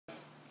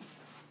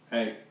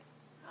Hey.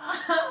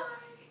 Hi.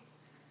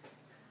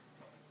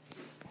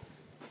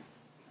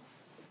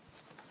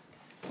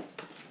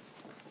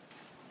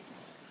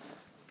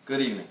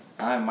 Good evening.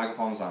 I'm Michael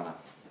Palmazana.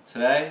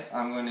 Today,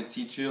 I'm going to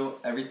teach you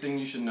everything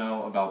you should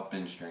know about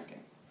binge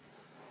drinking.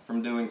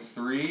 From doing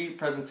 3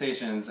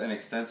 presentations and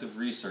extensive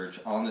research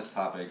on this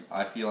topic,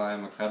 I feel I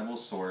am a credible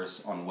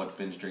source on what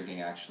binge drinking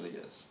actually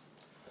is.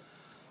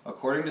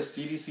 According to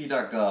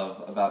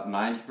CDC.gov, about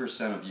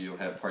 90% of you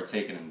have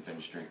partaken in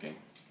binge drinking.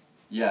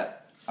 Yet,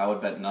 I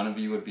would bet none of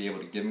you would be able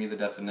to give me the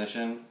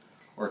definition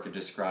or could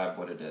describe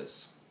what it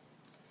is.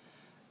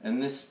 In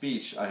this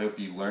speech, I hope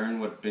you learn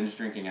what binge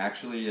drinking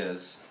actually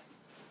is,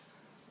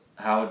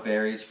 how it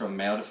varies from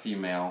male to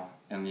female,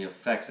 and the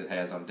effects it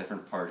has on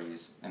different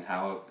parties, and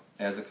how,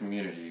 as a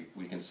community,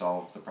 we can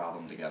solve the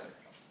problem together.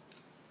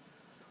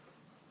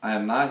 I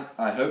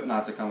hope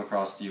not to come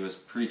across to you as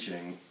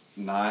preaching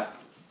not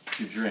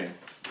to drink,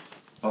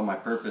 but my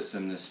purpose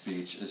in this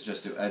speech is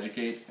just to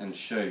educate and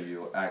show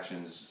you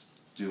actions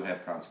do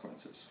have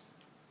consequences.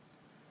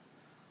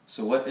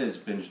 So what is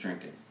binge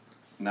drinking?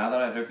 Now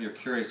that I hope you're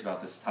curious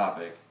about this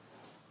topic,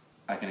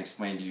 I can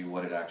explain to you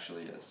what it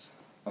actually is.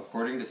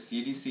 According to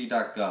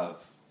CDC.gov,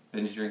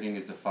 binge drinking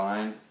is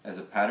defined as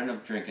a pattern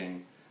of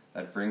drinking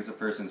that brings a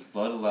person's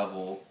blood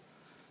level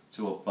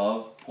to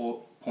above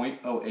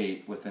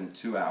 0.08 within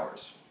 2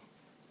 hours.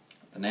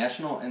 The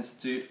National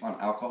Institute on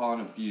Alcohol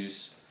and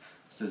Abuse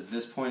says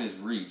this point is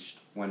reached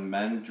when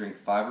men drink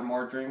 5 or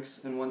more drinks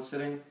in one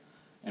sitting,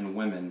 and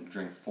women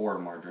drink 4 or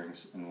more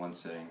drinks in one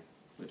sitting,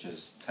 which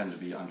tend to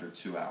be under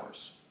 2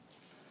 hours.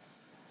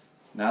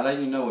 Now that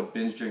you know what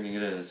binge drinking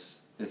is,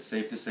 it's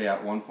safe to say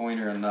at one point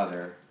or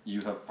another,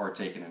 you have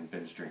partaken in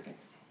binge drinking.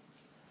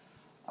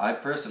 I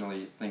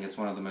personally think it's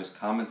one of the most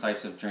common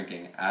types of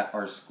drinking at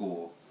our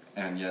school,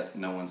 and yet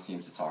no one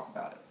seems to talk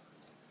about it.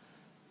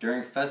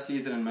 During fest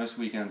season and most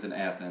weekends in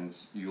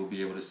Athens, you will be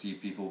able to see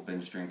people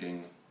binge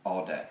drinking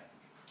all day,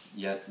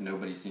 yet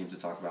nobody seems to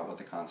talk about what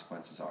the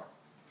consequences are.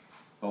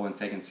 But when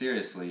taken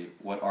seriously,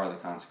 what are the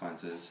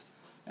consequences,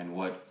 and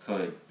what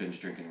could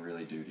binge drinking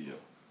really do to you?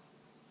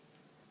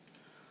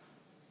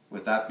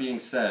 With that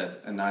being said,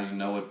 and now you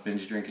know what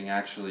binge drinking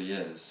actually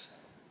is,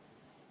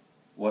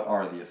 what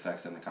are the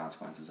effects and the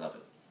consequences of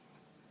it?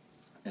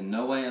 In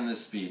no way in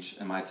this speech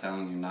am I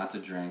telling you not to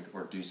drink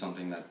or do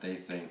something that they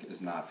think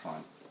is not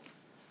fun.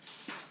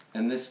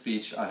 In this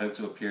speech, I hope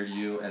to appear to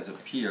you as a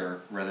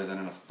peer rather than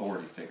an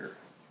authority figure.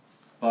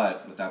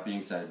 But, with that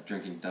being said,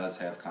 drinking does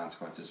have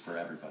consequences for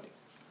everybody.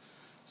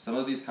 Some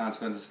of these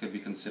consequences could be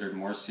considered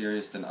more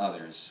serious than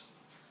others,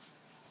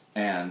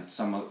 and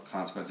some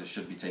consequences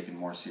should be taken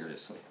more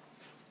seriously.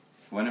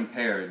 When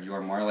impaired, you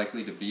are more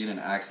likely to be in an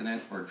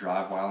accident or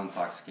drive while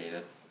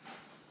intoxicated.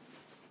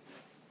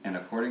 And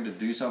according to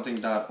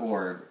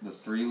DoSomething.org, the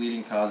 3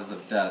 leading causes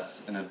of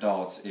deaths in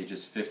adults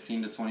ages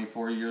 15 to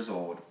 24 years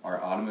old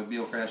are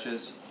automobile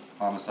crashes,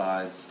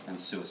 homicides, and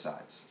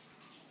suicides.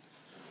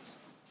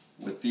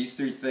 With these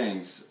 3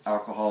 things,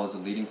 alcohol is a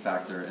leading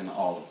factor in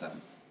all of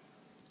them.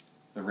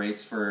 The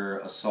rates for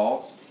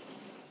assault,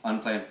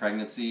 unplanned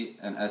pregnancy,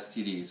 and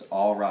STDs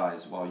all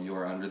rise while you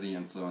are under the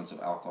influence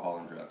of alcohol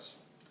and drugs.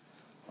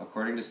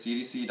 According to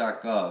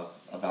CDC.gov,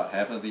 about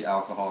half of the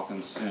alcohol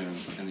consumed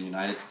in the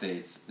United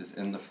States is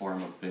in the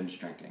form of binge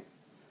drinking.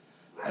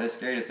 That is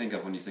scary to think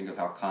of when you think of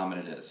how common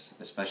it is,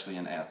 especially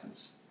in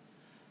Athens.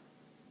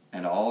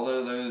 And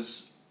although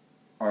those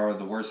are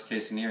the worst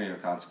case scenario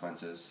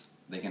consequences,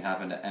 they can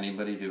happen to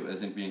anybody who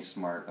isn't being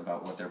smart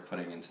about what they're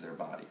putting into their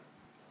body.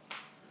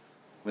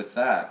 With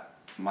that,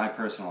 my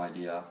personal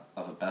idea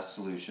of a best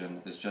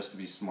solution is just to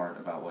be smart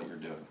about what you're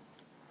doing.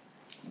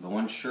 The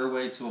one sure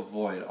way to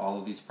avoid all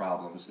of these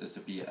problems is to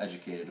be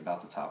educated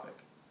about the topic.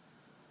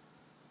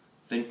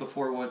 Think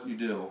before what you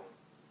do,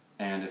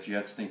 and if you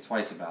have to think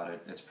twice about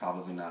it, it's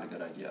probably not a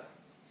good idea.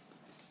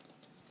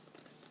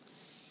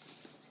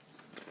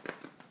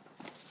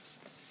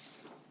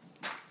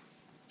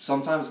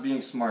 Sometimes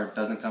being smart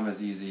doesn't come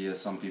as easy as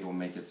some people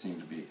make it seem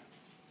to be,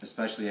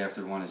 especially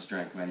after one has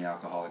drank many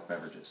alcoholic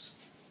beverages.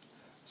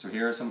 So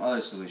here are some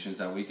other solutions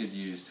that we could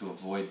use to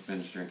avoid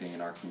binge drinking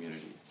in our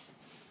community.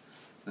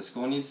 The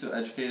school needs to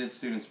educate its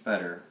students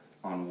better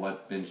on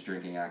what binge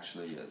drinking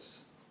actually is.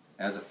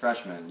 As a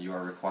freshman, you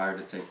are required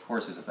to take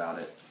courses about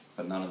it,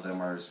 but none of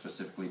them are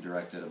specifically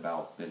directed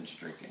about binge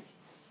drinking.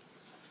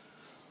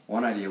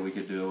 One idea we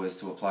could do is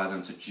to apply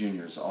them to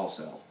juniors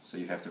also, so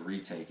you have to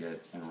retake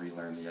it and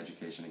relearn the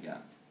education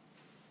again.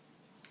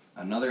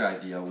 Another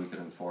idea we could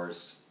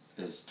enforce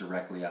is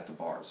directly at the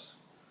bars.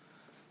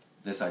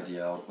 This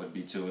idea would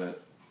be to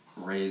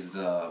raise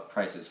the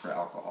prices for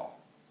alcohol.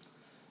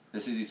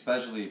 This is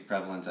especially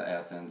prevalent to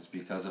Athens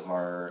because of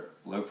our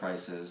low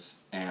prices,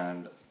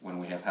 and when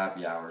we have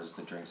happy hours,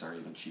 the drinks are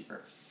even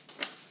cheaper.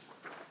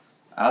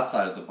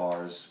 Outside of the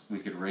bars, we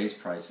could raise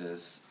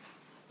prices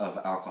of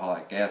alcohol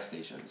at gas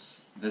stations.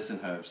 This in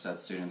hopes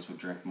that students would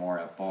drink more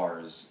at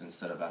bars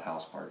instead of at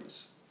house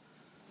parties.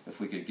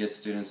 If we could get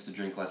students to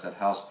drink less at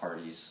house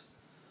parties,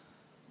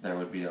 there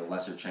would be a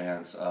lesser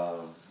chance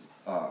of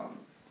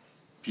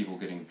people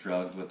getting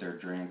drugged with their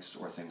drinks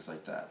or things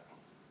like that.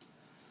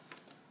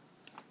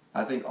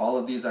 I think all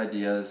of these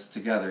ideas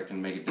together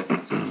can make a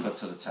difference if put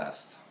to the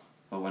test.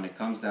 But when it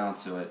comes down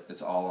to it,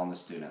 it's all on the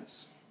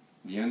students.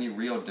 The only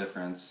real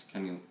difference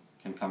can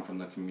come from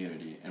the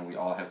community, and we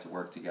all have to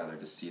work together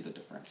to see the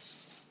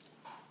difference.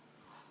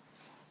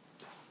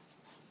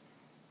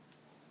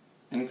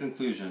 In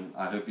conclusion,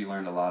 I hope you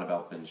learned a lot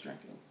about binge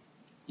drinking.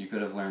 You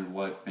could have learned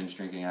what binge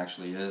drinking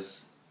actually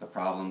is, the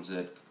problems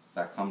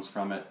that comes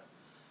from it,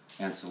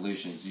 and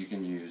solutions you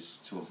can use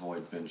to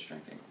avoid binge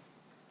drinking.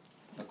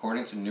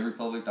 According to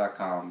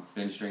NewRepublic.com,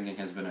 binge drinking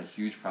has been a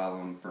huge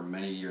problem for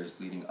many years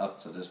leading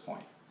up to this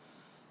point.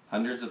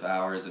 Hundreds of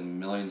hours and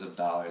millions of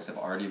dollars have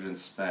already been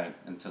spent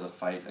into the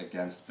fight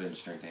against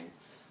binge drinking,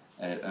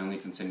 and it only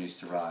continues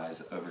to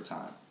rise over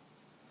time.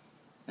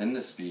 In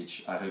this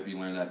speech, I hope you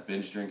learn that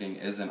binge drinking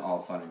isn't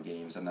all fun and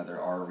games and that there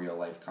are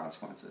real-life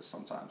consequences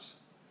sometimes,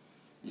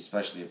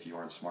 especially if you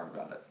aren't smart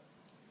about it.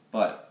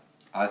 But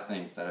I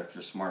think that if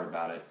you're smart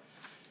about it,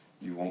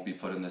 you won't be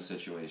put in this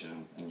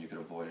situation and you can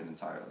avoid it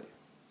entirely.